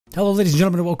Hello ladies and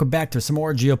gentlemen, and welcome back to some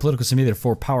more Geopolitical Simulator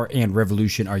for Power and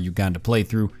Revolution, our Uganda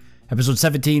playthrough. Episode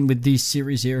 17 with this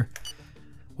series here.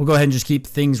 We'll go ahead and just keep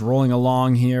things rolling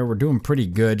along here. We're doing pretty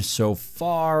good so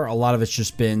far. A lot of it's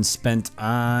just been spent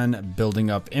on building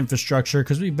up infrastructure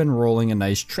because we've been rolling a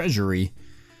nice treasury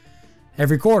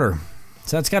every quarter.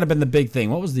 So that's kind of been the big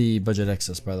thing. What was the budget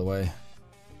excess, by the way?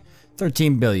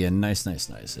 13 billion. Nice, nice,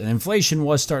 nice. And inflation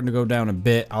was starting to go down a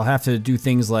bit. I'll have to do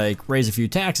things like raise a few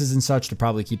taxes and such to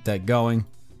probably keep that going.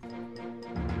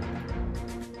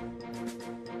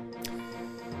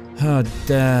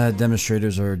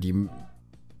 Demonstrators are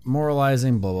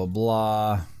demoralizing, blah, blah,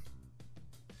 blah.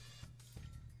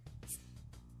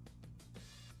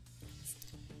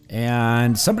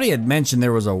 And somebody had mentioned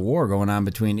there was a war going on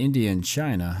between India and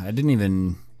China. I didn't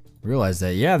even realize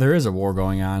that. Yeah, there is a war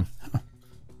going on.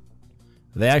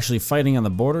 Are they actually fighting on the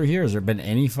border here? Has there been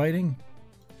any fighting?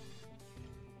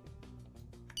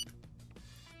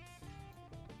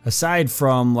 Aside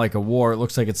from like a war, it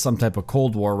looks like it's some type of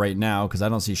Cold War right now because I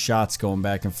don't see shots going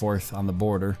back and forth on the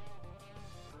border.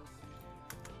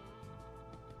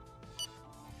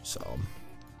 So,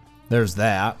 there's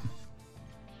that.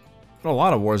 Got a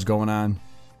lot of wars going on.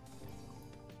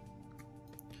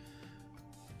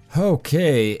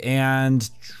 Okay, and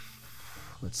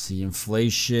let's see,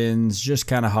 inflation's just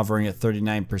kind of hovering at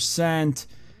 39%.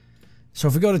 So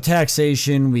if we go to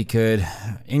taxation, we could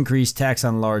increase tax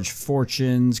on large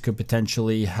fortunes, could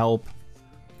potentially help.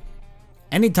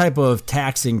 Any type of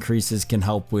tax increases can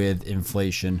help with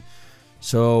inflation.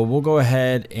 So we'll go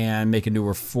ahead and make a new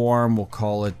reform. We'll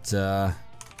call it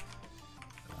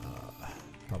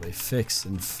probably fix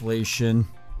inflation.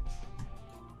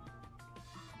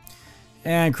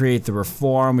 And create the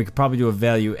reform. We could probably do a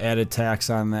value-added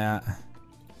tax on that.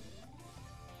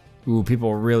 Ooh,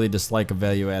 people really dislike a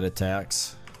value-added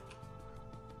tax.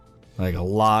 Like a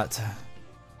lot.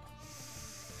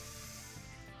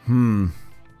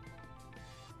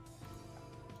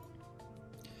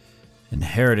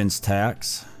 Inheritance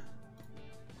tax.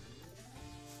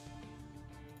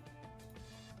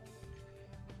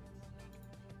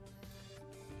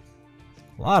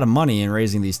 A lot of money in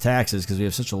raising these taxes because we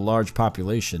have such a large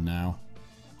population now.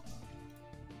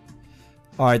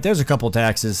 Alright, there's a couple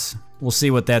taxes. We'll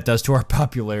see what that does to our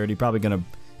popularity. Probably going to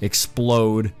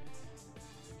explode.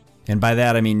 And by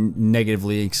that I mean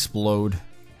negatively explode.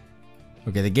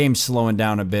 Okay, the game's slowing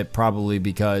down a bit probably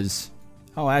because...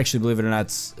 Oh, actually, believe it or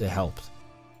not, it helped.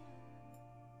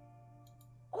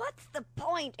 What's the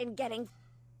point in getting...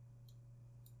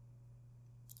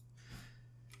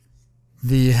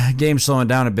 The game's slowing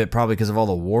down a bit probably because of all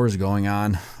the wars going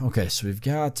on. Okay, so we've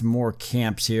got more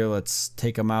camps here. Let's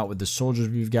take them out with the soldiers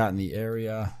we've got in the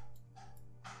area.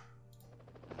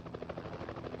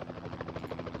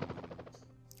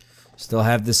 Still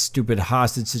have this stupid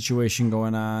hostage situation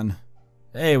going on.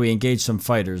 Hey, we engaged some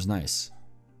fighters. Nice.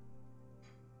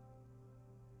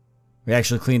 We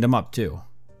actually cleaned them up too.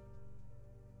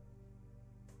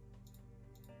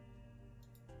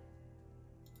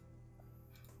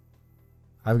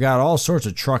 I've got all sorts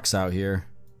of trucks out here.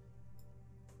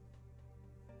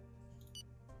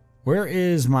 Where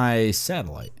is my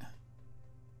satellite?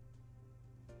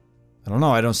 I don't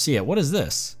know. I don't see it. What is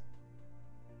this?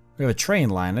 We have a train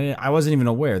line. I wasn't even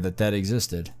aware that that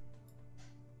existed.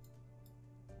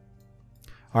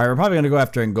 Alright, we're probably going to go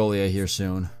after Angola here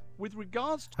soon. With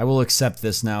regards to... I will accept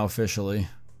this now officially.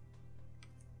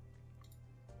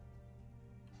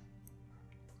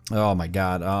 Oh my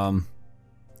god.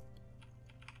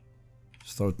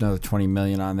 Just throw another 20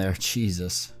 million on there.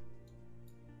 Jesus.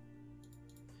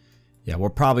 Yeah,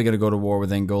 we're probably going to go to war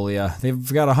with Angola.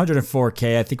 They've got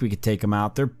 104k. I think we could take them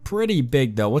out. They're pretty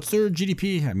big, though. What's their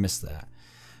GDP? I missed that.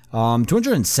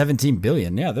 217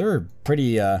 billion. Yeah, they're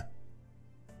pretty... they're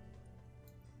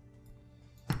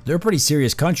a pretty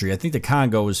serious country. I think the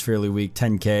Congo is fairly weak.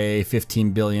 10k,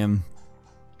 15 billion.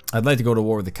 I'd like to go to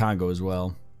war with the Congo as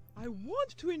well. I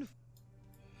want to...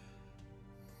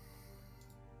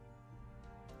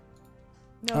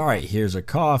 No. Alright, here's a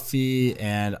coffee,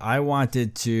 and I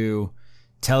wanted to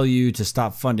tell you to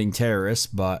stop funding terrorists,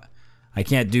 but I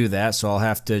can't do that, so I'll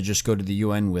have to just go to the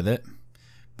UN with it.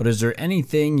 But is there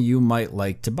anything you might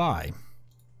like to buy?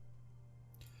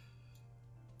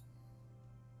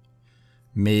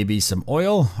 Maybe some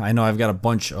oil? I know I've got a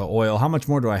bunch of oil. How much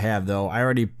more do I have, though? I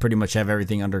already pretty much have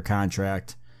everything under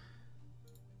contract.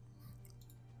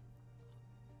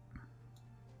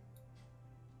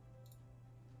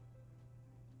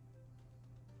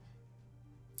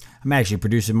 I'm actually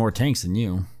producing more tanks than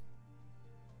you.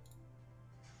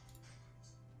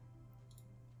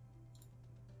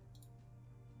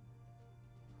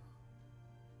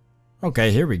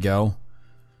 Okay, here we go.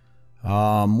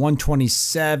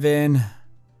 127.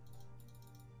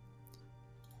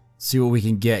 See what we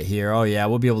can get here. Oh yeah,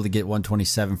 we'll be able to get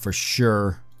 127 for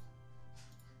sure.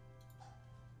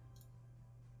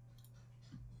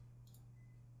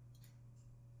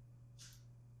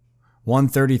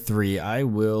 $133.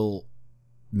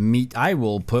 I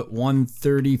will put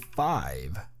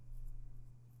 135.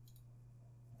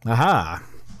 Aha.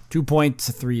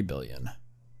 2.3 billion.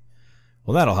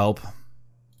 Well, that'll help.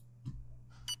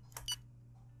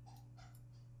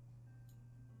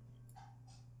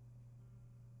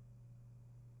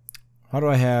 How do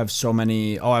I have so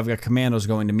many? Oh, I've got commandos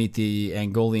going to meet the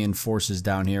Angolan forces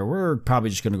down here. We're probably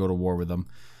just going to go to war with them.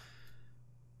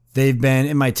 They've been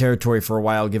in my territory for a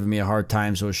while, giving me a hard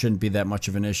time, so it shouldn't be that much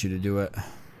of an issue to do it.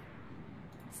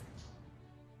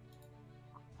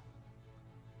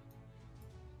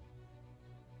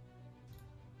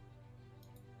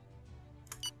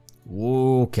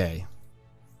 Okay.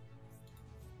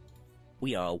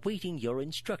 We are awaiting your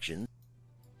instructions.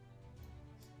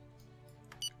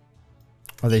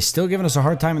 Are they still giving us a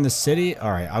hard time in the city?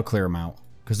 All right, I'll clear them out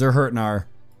because they're hurting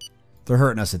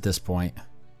us at this point.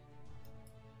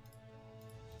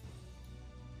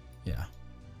 Yeah.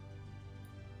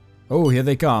 Oh, here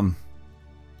they come.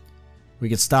 We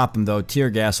could stop them though. Tear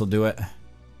gas will do it.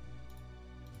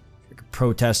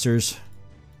 Protesters.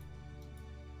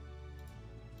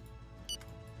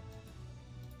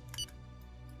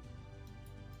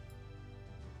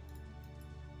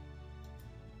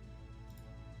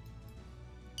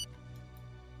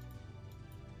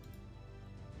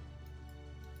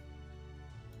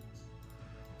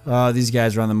 These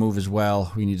guys are on the move as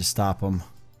well. We need to stop them.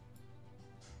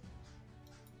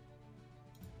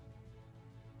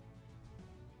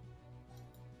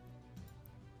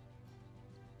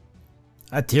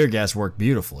 That tear gas worked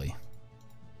beautifully.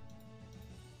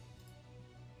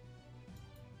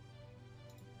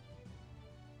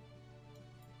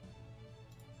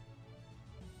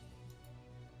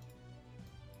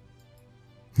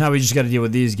 Now we just got to deal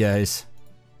with these guys.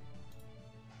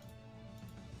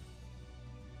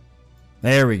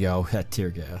 There we go. That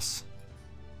tear gas.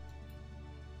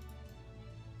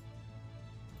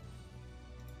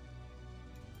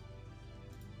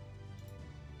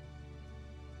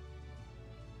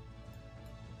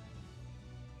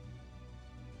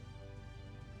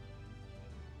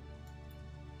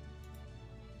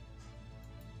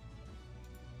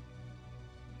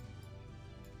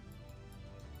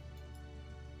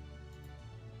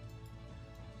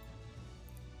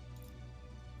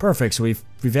 Perfect, so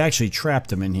we've actually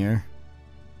trapped him in here.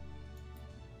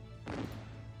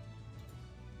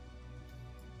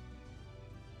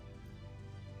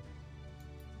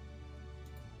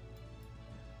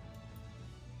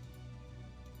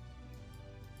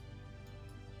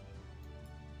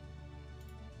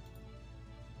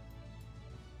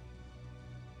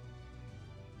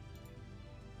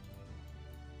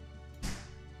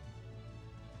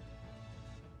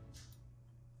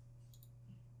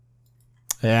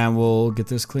 And we'll get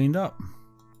this cleaned up.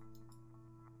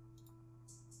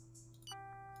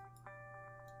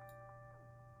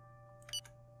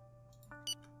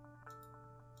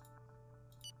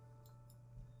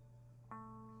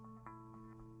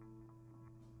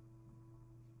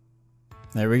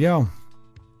 There we go.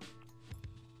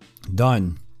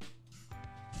 Done.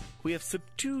 We have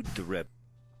subdued the rebels.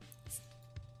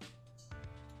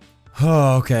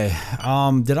 Oh, okay.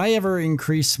 Did I ever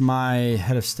increase my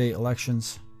head of state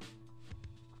elections?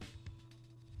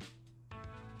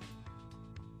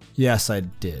 Yes, I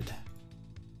did.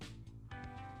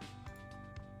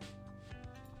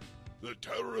 The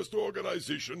terrorist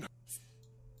organization.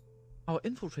 Our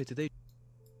infiltrated agent.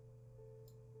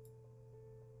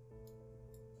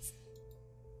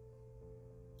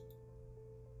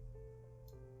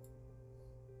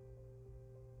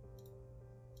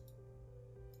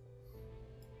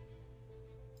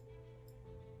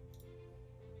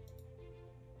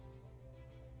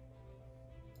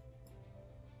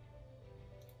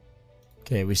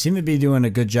 Okay, we seem to be doing a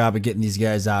good job of getting these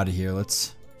guys out of here.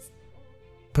 Let's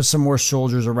put some more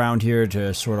soldiers around here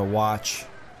to sort of watch.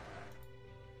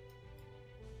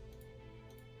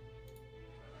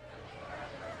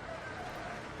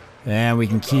 And we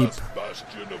can keep... The last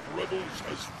bastion of rebels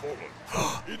has fallen.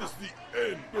 It is the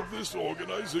end of this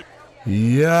organization.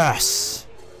 Yes!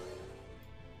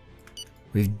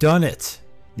 We've done it.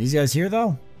 These guys here,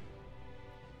 though?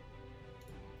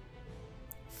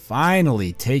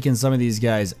 Finally taking some of these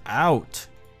guys out.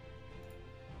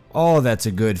 Oh, that's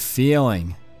a good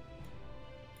feeling.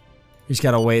 We just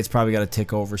gotta wait. It's probably gotta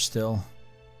tick over still.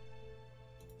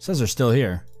 Says they're still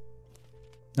here.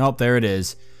 Nope, there it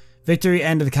is. Victory,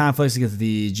 end of the conflicts against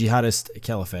the jihadist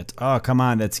caliphate. Oh, come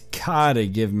on, that's gotta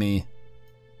give me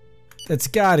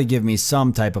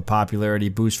some type of popularity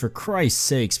boost, for Christ's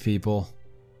sakes, people.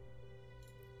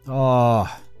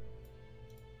 Oh.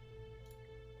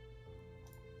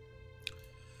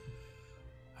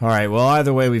 Alright, well,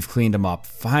 either way, we've cleaned them up.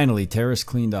 Finally, terrorists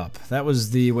cleaned up. That was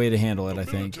the way to handle it, I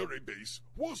think. The military base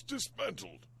was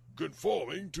dismantled,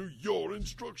 conforming to your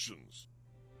instructions.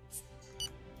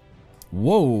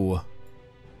 Whoa.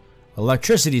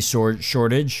 Electricity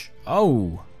shortage.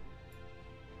 Oh.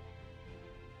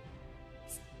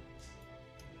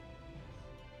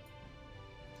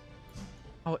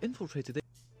 Our infiltrated.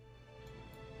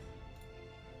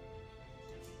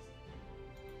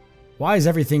 Why is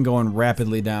everything going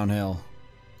rapidly downhill?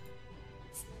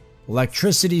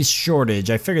 Electricity shortage.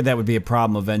 I figured that would be a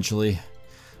problem eventually.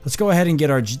 Let's go ahead and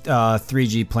get our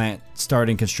 3G plant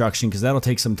starting construction, because that'll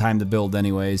take some time to build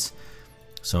anyways.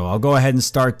 So I'll go ahead and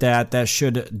start that. That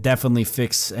should definitely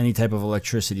fix any type of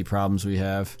electricity problems we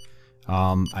have.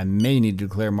 I may need to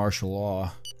declare martial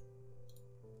law.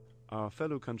 Our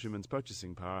fellow countrymen's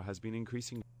purchasing power has been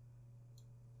increasing.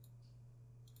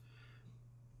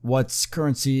 What's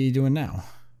currency doing now?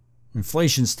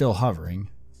 Inflation's still hovering.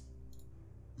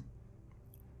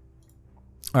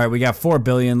 All right, we got 4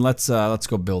 billion. Let's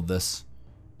go build this.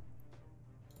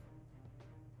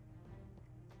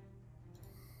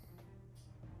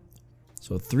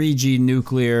 So 3G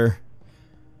nuclear.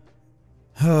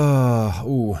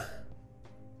 Ooh.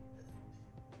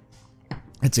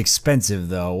 It's expensive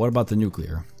though. What about the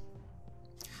nuclear?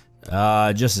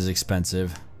 Just as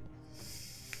expensive.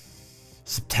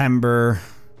 September.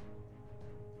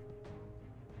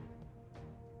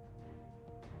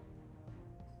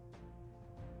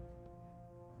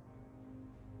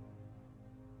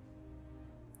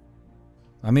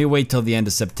 Let me wait till the end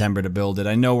of September to build it.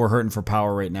 I know we're hurting for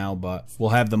power right now, but we'll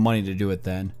have the money to do it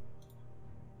then.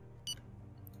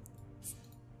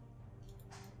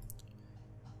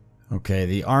 Okay,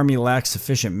 the army lacks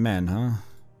sufficient men, huh?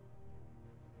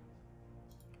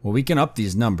 Well, we can up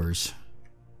these numbers.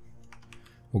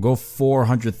 We'll go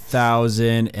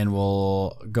 400,000 and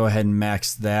we'll go ahead and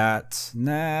max that.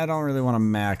 Nah, I don't really want to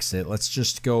max it. Let's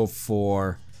just go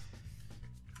for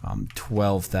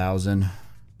 12,000.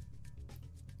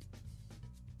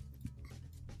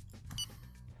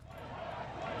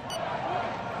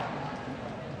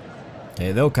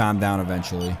 Okay, they'll calm down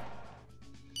eventually.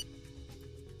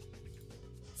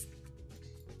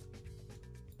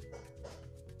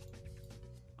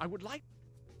 I would like.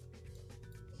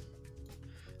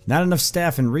 Not enough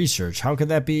staff in research. How could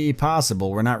that be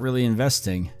possible? We're not really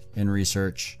investing in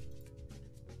research.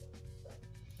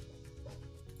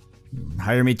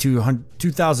 Hire me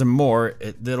 2,000 more.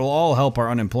 That'll all help our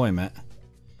unemployment.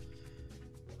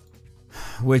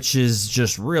 Which is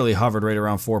just really hovered right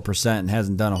around 4% and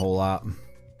hasn't done a whole lot.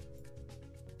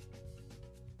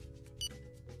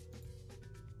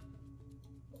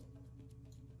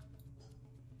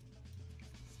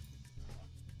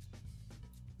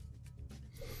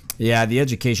 Yeah, the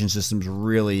education system's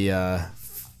really,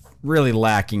 really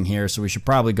lacking here, so we should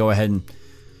probably go ahead and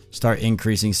start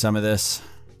increasing some of this.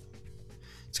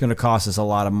 It's going to cost us a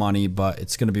lot of money, but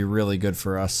it's going to be really good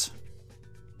for us.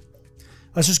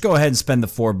 Let's just go ahead and spend the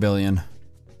 4 billion.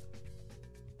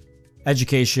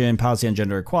 Education, policy on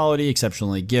gender equality,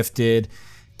 exceptionally gifted,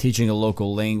 teaching of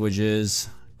local languages.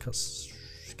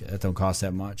 That don't cost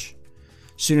that much.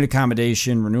 Student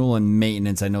accommodation, renewal and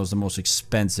maintenance I know is the most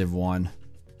expensive one.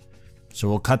 So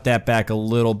we'll cut that back a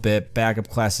little bit. Backup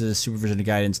classes, supervision and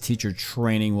guidance, teacher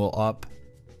training will up.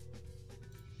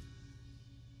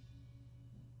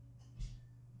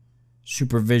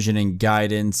 Supervision and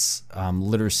guidance,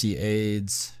 literacy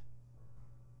aids.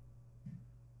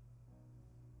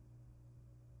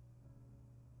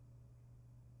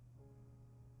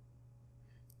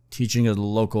 Teaching of the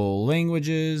local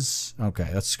languages. Okay,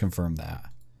 let's confirm that.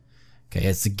 Okay,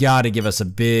 it's got to give us a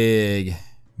big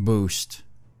boost.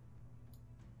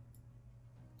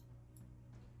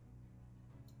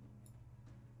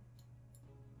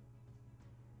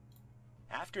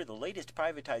 After the latest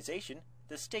privatization,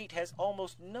 the state has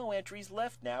almost no entries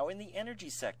left now in the energy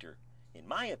sector. In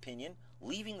my opinion,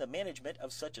 leaving the management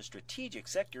of such a strategic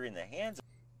sector in the hands of...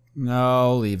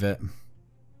 No, leave it.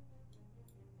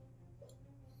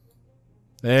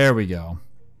 There we go.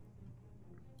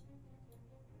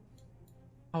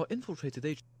 Our infiltrated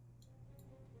agent.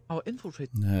 Our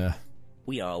infiltrated. Yeah.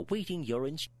 We are awaiting your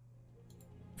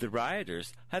The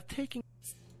rioters have taken...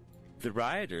 The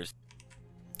rioters...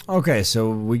 Okay,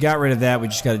 so we got rid of that. We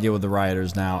just got to deal with the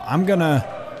rioters now. I'm gonna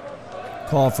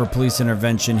Call for police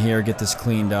intervention here, get this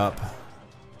cleaned up.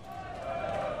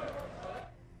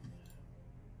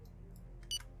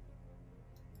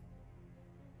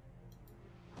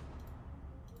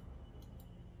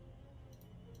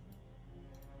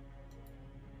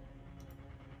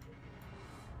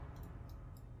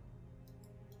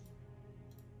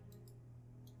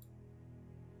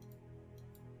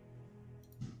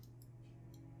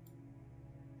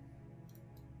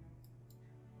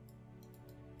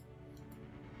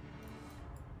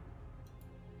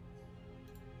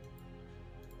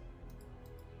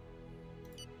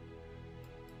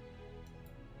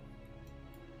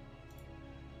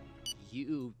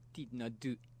 You did not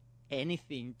do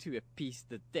anything to appease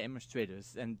the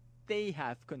demonstrators, and they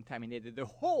have contaminated the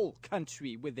whole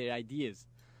country with their ideas.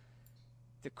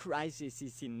 The crisis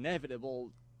is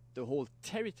inevitable. The whole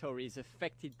territory is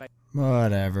affected by...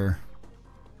 Whatever.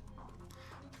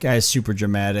 Guy's super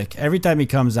dramatic. Every time he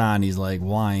comes on, he's like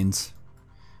whines.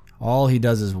 All he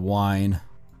does is whine.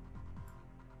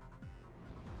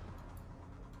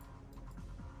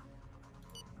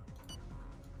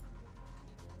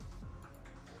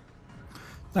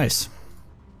 Nice.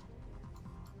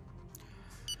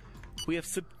 We have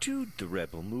subdued the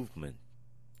rebel movement.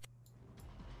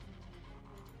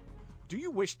 Do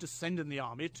you wish to send in the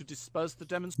army to disperse the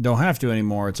demonstrators? Don't have to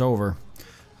anymore. It's over.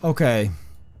 Okay.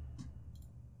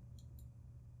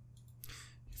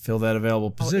 Fill that available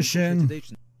position.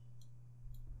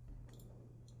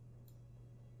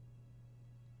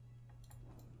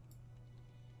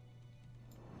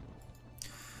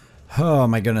 Oh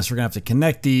my goodness, we're gonna have to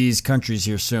connect these countries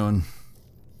here soon.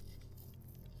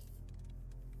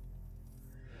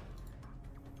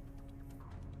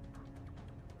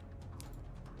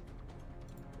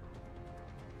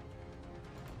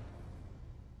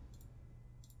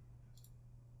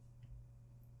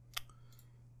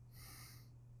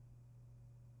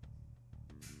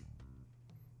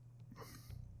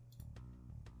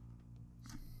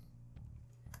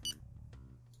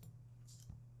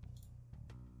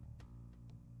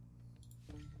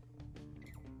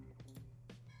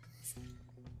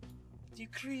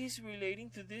 Decrees relating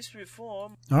to this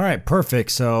reform. All right,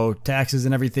 perfect. So taxes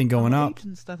and everything going up.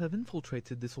 Agents that have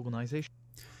infiltrated this organization.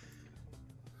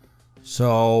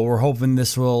 So we're hoping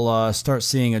this will start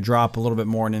seeing a drop a little bit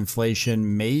more in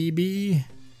inflation, maybe.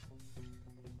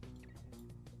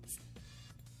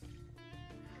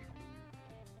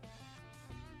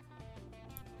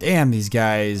 Damn, these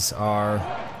guys are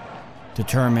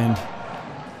determined.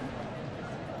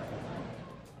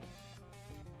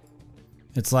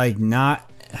 It's like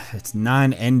it's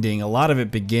non-ending. A lot of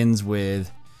it begins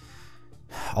with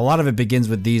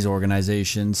these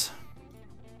organizations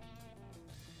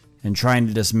and trying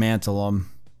to dismantle them.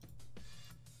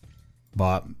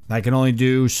 But I can only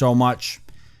do so much.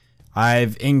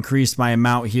 I've increased my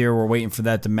amount here. We're waiting for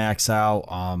that to max out.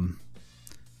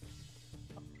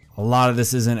 A lot of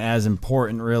this isn't as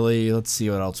important, really. Let's see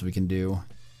what else we can do.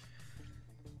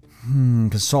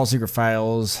 Consult secret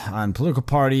files on political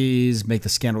parties, make the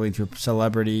scandal lead to a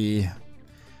celebrity,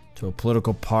 to a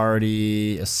political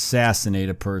party, assassinate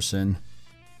a person.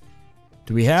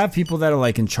 Do we have people that are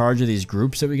like in charge of these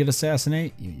groups that we could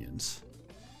assassinate? Unions.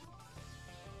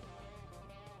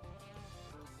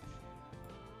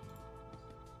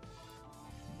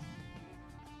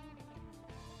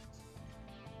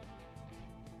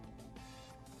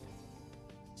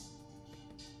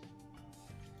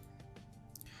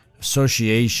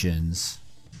 Associations.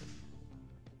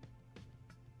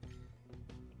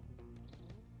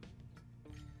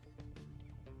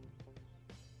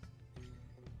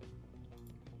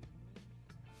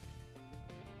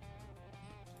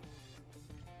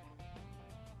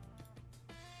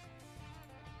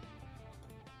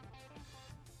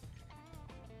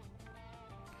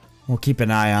 We'll keep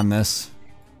an eye on this.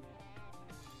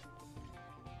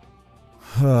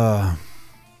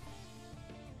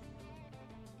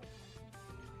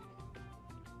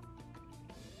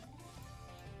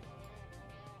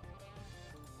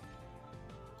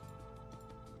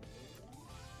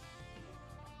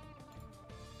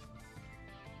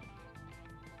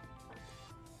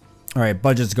 Alright,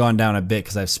 budget's gone down a bit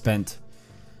because I've spent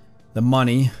the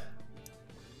money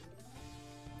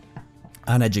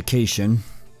on education.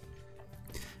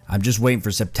 I'm just waiting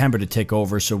for September to tick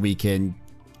over so we can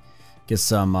get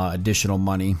some additional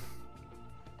money.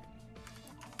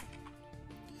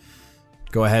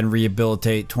 Go ahead and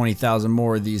rehabilitate 20,000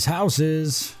 more of these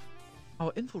houses.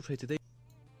 Our infiltrated...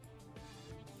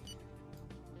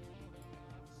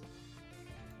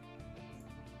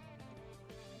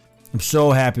 I'm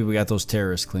so happy we got those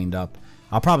terrorists cleaned up.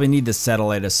 I'll probably need the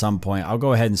satellite at some point. I'll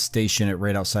go ahead and station it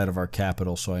right outside of our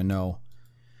capital so I know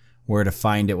where to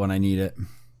find it when I need it.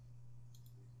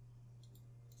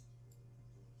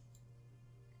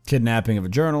 Kidnapping of a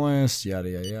journalist, yada,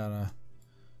 yada, yada.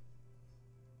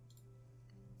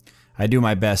 I do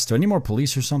my best. Do I need more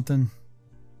police or something?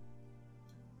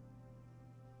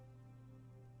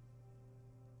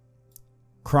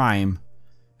 Crime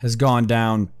has gone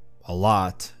down a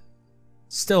lot.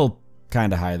 Still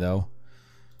kind of high, though.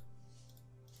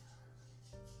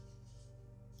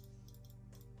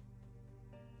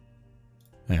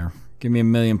 There. Give me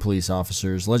 1 million police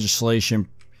officers. Legislation.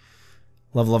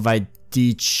 Level of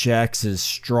ID checks is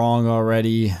strong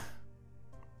already.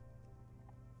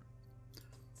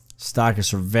 Stock of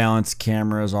surveillance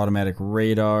cameras, automatic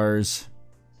radars.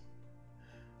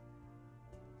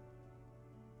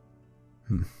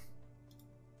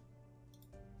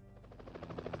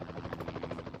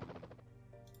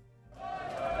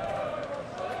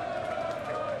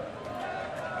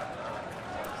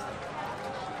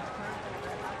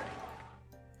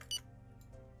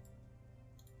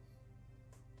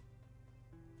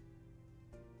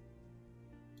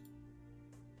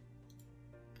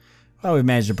 Well, we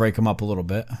managed to break them up a little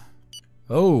bit.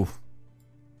 Oh.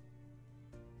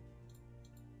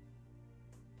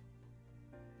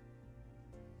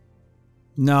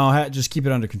 No, just keep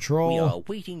it under control. We are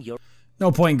awaiting your...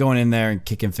 No point in going in there and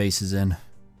kicking faces in.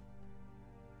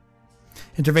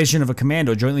 Intervention of a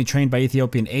commando jointly trained by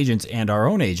Ethiopian agents and our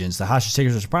own agents. The hostage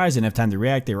takers were surprised and didn't have time to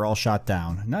react. They were all shot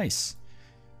down. Nice.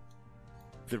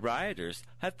 The rioters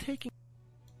have taken...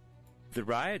 The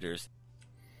rioters...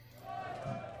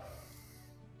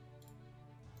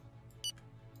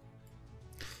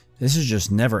 This is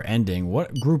just never ending.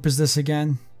 What group is this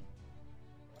again?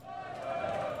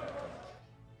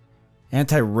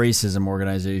 Anti-racism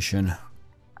organization.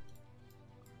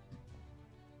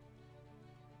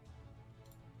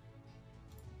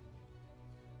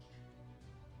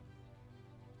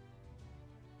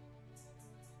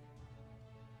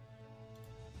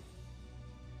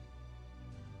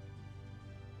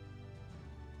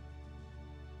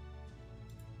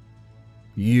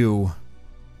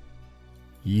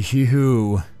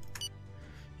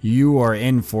 You are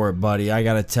in for it, buddy. I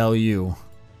gotta tell you.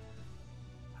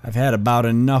 I've had about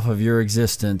enough of your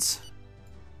existence.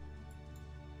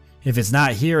 If it's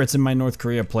not here, it's in my North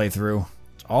Korea playthrough.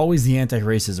 It's always the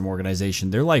anti-racism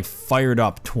organization. They're like fired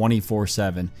up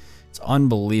 24/7. It's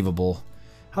unbelievable.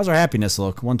 How's our happiness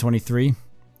look? 123.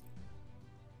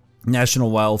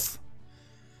 National wealth.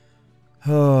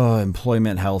 Oh,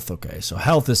 employment, health. Okay, so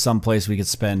health is someplace we could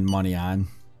spend money on.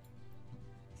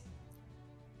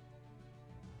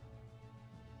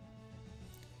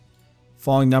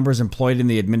 Falling numbers employed in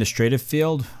the administrative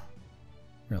field?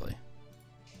 Really?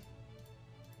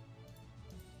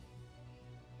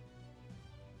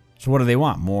 So what do they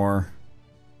want? More?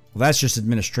 Well, that's just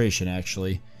administration,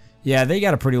 actually. Yeah, they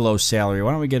got a pretty low salary. Why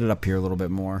don't we get it up here a little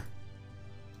bit more?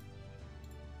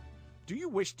 Do you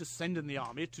wish to send in the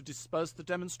army to disperse the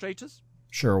demonstrators?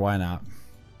 Sure, why not?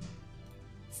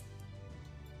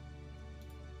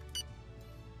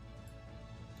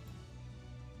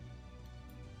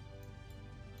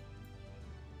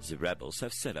 The rebels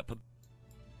have set up a...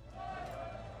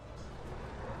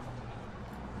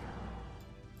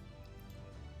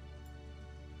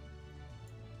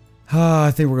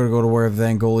 I think we're going to go to war with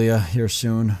Angola here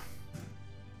soon.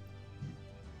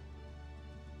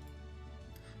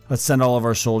 Let's send all of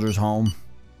our soldiers home.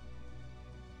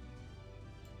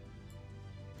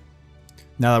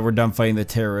 Now that we're done fighting the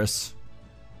terrorists.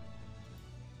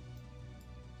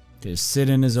 Okay,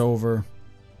 sit-in is over.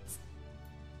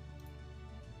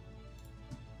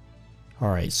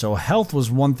 Alright, so health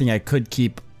was one thing I could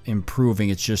keep improving.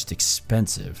 It's just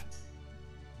expensive.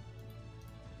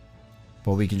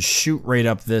 But we can shoot right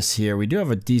up this here. We do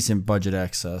have a decent budget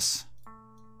excess.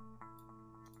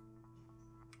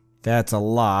 That's a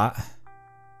lot.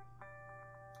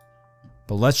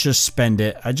 But let's just spend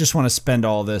it. I just want to spend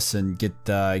all this and get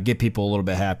people a little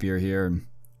bit happier here and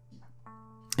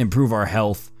improve our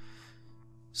health.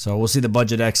 So we'll see the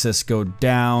budget excess go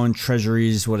down.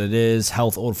 Treasuries, what it is.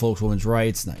 Health, old folks, women's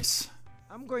rights. Nice.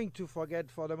 I'm going to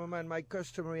forget for the moment my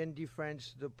customary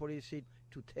indifference to the policy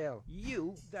to tell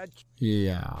you that...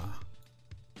 Yeah.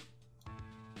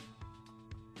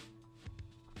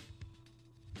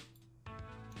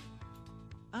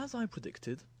 As I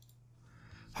predicted.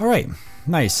 Alright,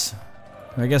 nice.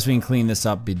 I guess we can clean this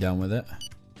up, be done with it.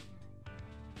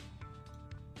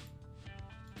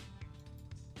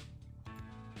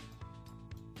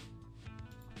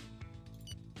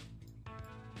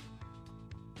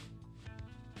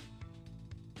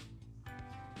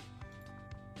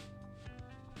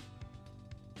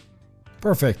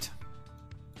 Perfect.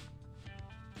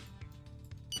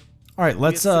 All right,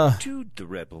 let's subdued the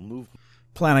rebel movement.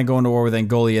 Plan on going to war with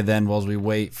Angola then, while we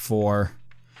wait for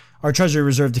our Treasury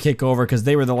Reserve to kick over, because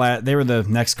they were the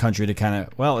next country to kind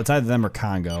of, well, it's either them or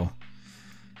Congo.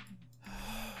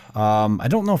 I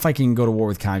don't know if I can go to war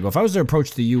with Congo. If I was to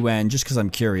approach the UN, just because I'm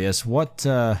curious, what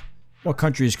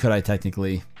countries could I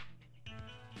technically?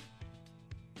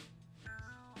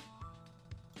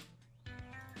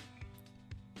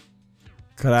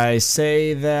 Could I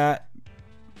say that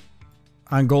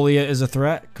Angola is a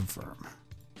threat? Confirm.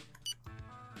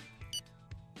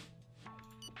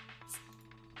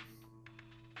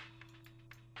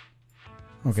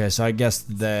 Okay, so I guess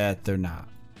that they're not.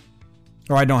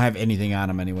 Or I don't have anything on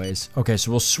them anyways. Okay, so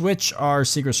we'll switch our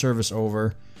Secret Service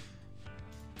over.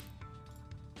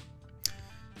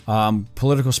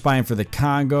 Political spying for the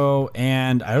Congo,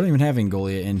 and I don't even have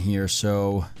Angola in here,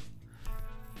 so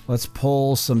let's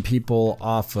pull some people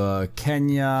off of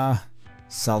Kenya,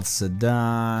 South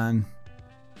Sudan.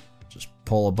 Just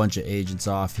pull a bunch of agents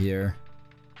off here.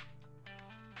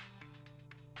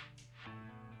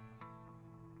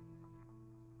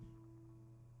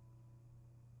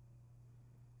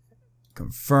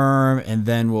 Confirm, and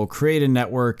then we'll create a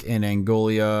network in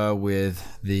Angola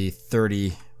with the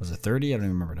 30. Was it 30? I don't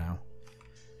even remember now.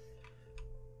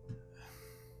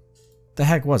 The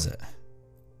heck was it?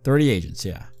 30 agents,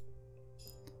 yeah.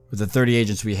 With the 30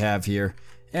 agents we have here.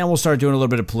 And we'll start doing a little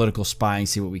bit of political spying,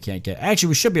 see what we can't get. Actually,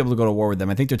 we should be able to go to war with them.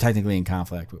 I think they're technically in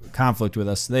conflict with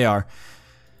us. They are.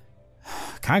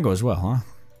 Congo as well, huh?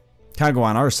 Congo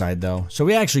on our side, though. So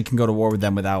we actually can go to war with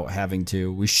them without having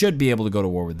to. We should be able to go to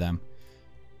war with them.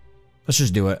 Let's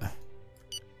just do it.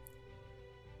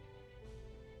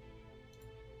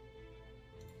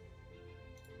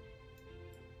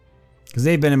 Because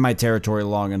they've been in my territory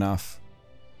long enough.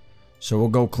 So we'll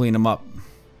go clean them up.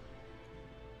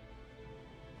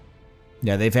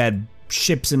 Yeah, they've had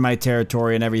ships in my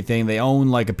territory and everything. They own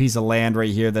like a piece of land right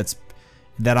here that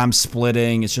I'm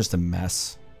splitting. It's just a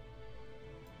mess.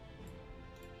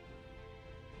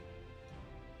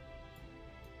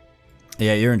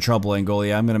 Yeah, you're in trouble,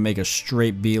 Angola. I'm going to make a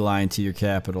straight beeline to your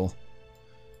capital.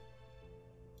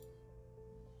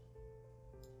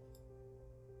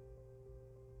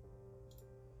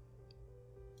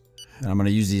 And I'm going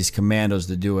to use these commandos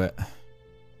to do it.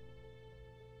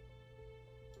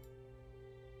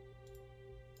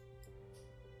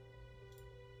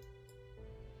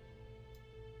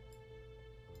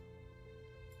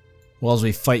 Well, as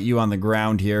we fight you on the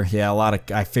ground here. Yeah,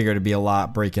 I figured it'd be a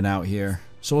lot breaking out here.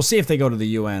 So we'll see if they go to the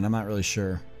UN. I'm not really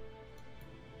sure.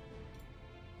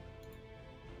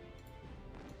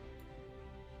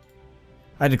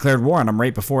 I declared war on them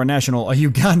right before a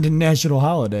Ugandan national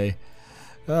holiday.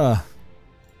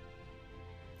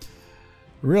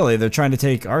 Really? They're trying to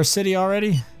take our city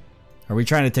already? Are we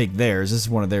trying to take theirs? This is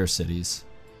one of their cities.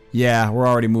 Yeah, we're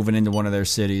already moving into one of their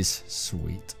cities.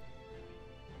 Sweet.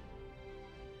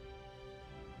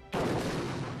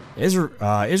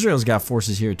 Israel's got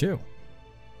forces here too.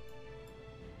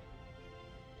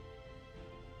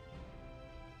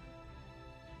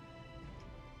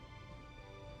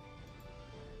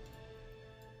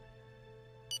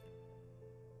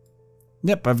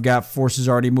 Yep, I've got forces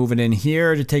already moving in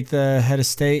here to take the head of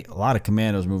state. A lot of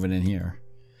commandos moving in here.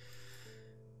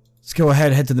 Let's go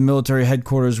ahead, head to the military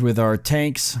headquarters with our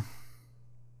tanks.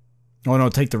 Oh no,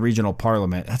 take the regional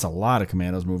parliament. That's a lot of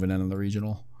commandos moving in on the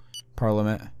regional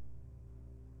parliament.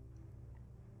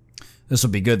 This will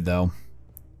be good though.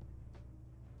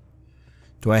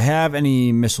 Do I have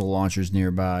any missile launchers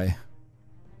nearby?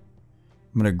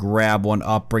 I'm going to grab one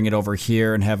up, bring it over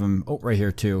here, and have him... Oh, right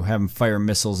here, too. Have him fire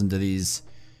missiles into these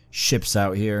ships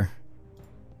out here.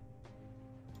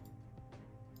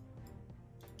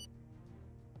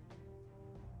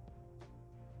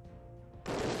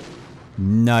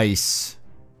 Nice.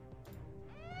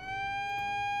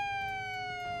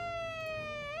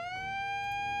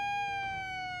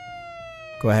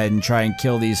 Go ahead and try and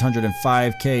kill these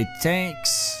 105k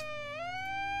tanks.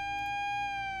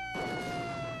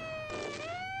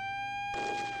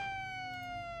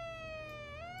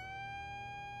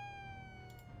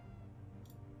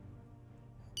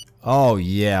 Oh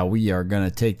yeah, we are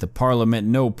gonna take the parliament,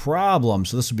 no problem.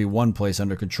 So this will be one place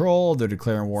under control. They're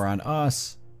declaring war on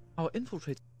us. Our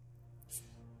infiltrate.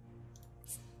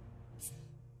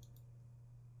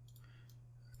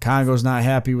 Congo's not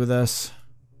happy with us.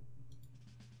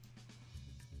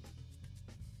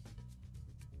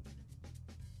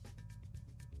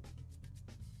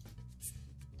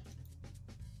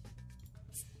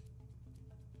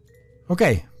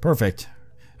 Okay, perfect.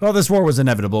 Well, this war was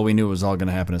inevitable. We knew it was all going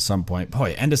to happen at some point.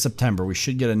 Boy, end of September, we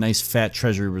should get a nice fat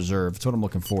treasury reserve. That's what I'm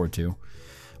looking forward to.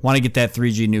 Want to get that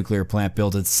 3G nuclear plant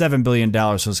built. It's $7 billion,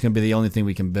 so it's going to be the only thing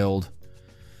we can build.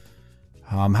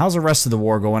 How's the rest of the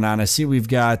war going on? I see we've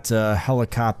got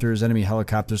helicopters, enemy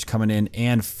helicopters coming in,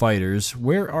 and fighters.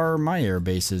 Where are my air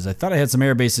bases? I thought I had some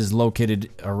air bases located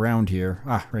around here.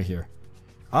 Ah, right here.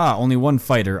 Ah, only one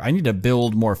fighter. I need to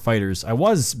build more fighters. I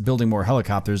was building more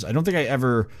helicopters. I don't think I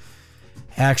ever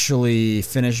actually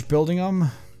finished building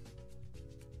them.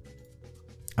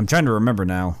 I'm trying to remember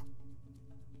now.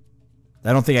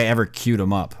 I don't think I ever queued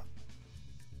them up.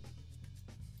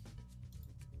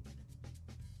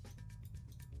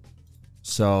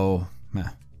 So, meh.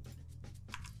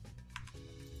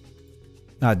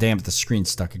 Ah, damn it, the screen's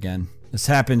stuck again. This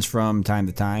happens from time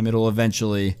to time. It'll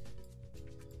eventually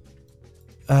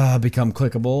become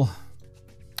clickable.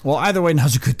 Well, either way,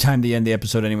 now's a good time to end the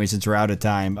episode anyway, since we're out of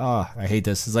time. Oh, I hate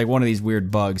this. It's like one of these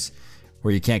weird bugs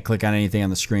where you can't click on anything on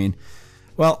the screen.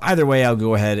 Well, either way, I'll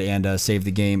go ahead and save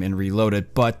the game and reload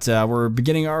it. But we're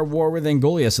beginning our war with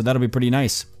Angola, so that'll be pretty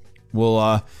nice.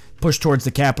 We'll push towards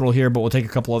the capital here, but we'll take a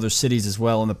couple other cities as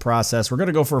well in the process. We're going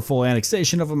to go for a full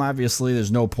annexation of them, obviously.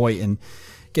 There's no point in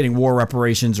getting war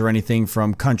reparations or anything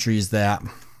from countries that...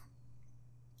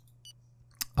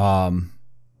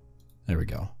 there we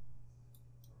go.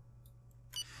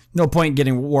 No point in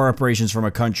getting war reparations from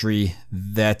a country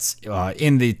that's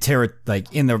in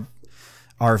the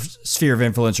our sphere of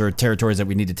influence or territories that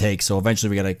we need to take. So eventually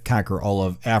we got to conquer all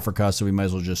of Africa, so we might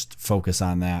as well just focus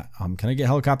on that. Can I get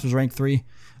helicopters rank 3?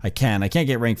 I can. I can't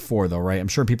get rank 4 though, right? I'm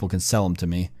sure people can sell them to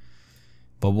me.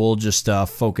 But we'll just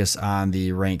focus on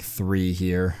the rank 3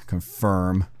 here.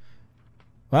 Confirm.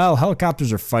 Well,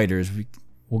 helicopters are fighters.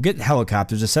 We'll get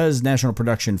helicopters. It says national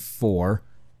production 4.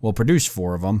 We'll produce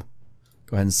 4 of them.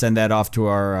 Go ahead and send that off to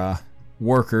our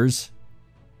workers.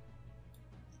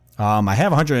 I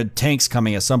have 100 tanks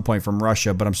coming at some point from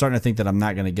Russia, but I'm starting to think that I'm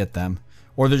not going to get them.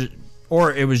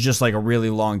 Or it was just like a really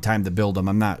long time to build them.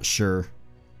 I'm not sure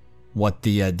what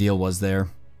the deal was there.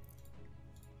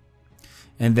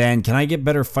 And then, can I get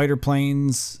better fighter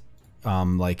planes?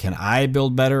 Like, can I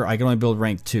build better? I can only build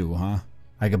rank 2, huh?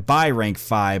 I could buy rank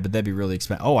 5, but that'd be really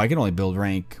expensive. Oh, I can only build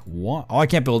rank 1. Oh, I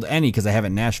can't build any because I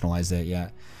haven't nationalized that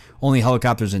yet. Only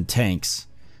helicopters and tanks.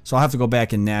 So I'll have to go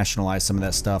back and nationalize some of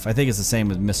that stuff. I think it's the same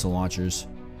with missile launchers.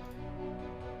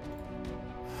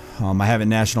 I haven't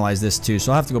nationalized this too,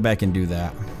 so I'll have to go back and do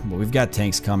that. But we've got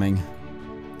tanks coming.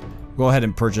 Go ahead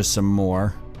and purchase some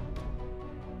more.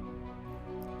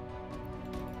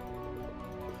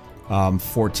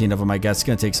 14 of them, I guess. It's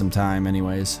going to take some time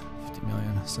anyways. 50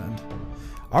 million, send.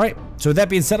 Alright, so with that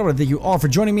being said, I want to thank you all for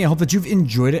joining me. I hope that you've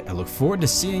enjoyed it. I look forward to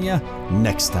seeing you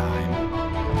next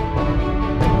time.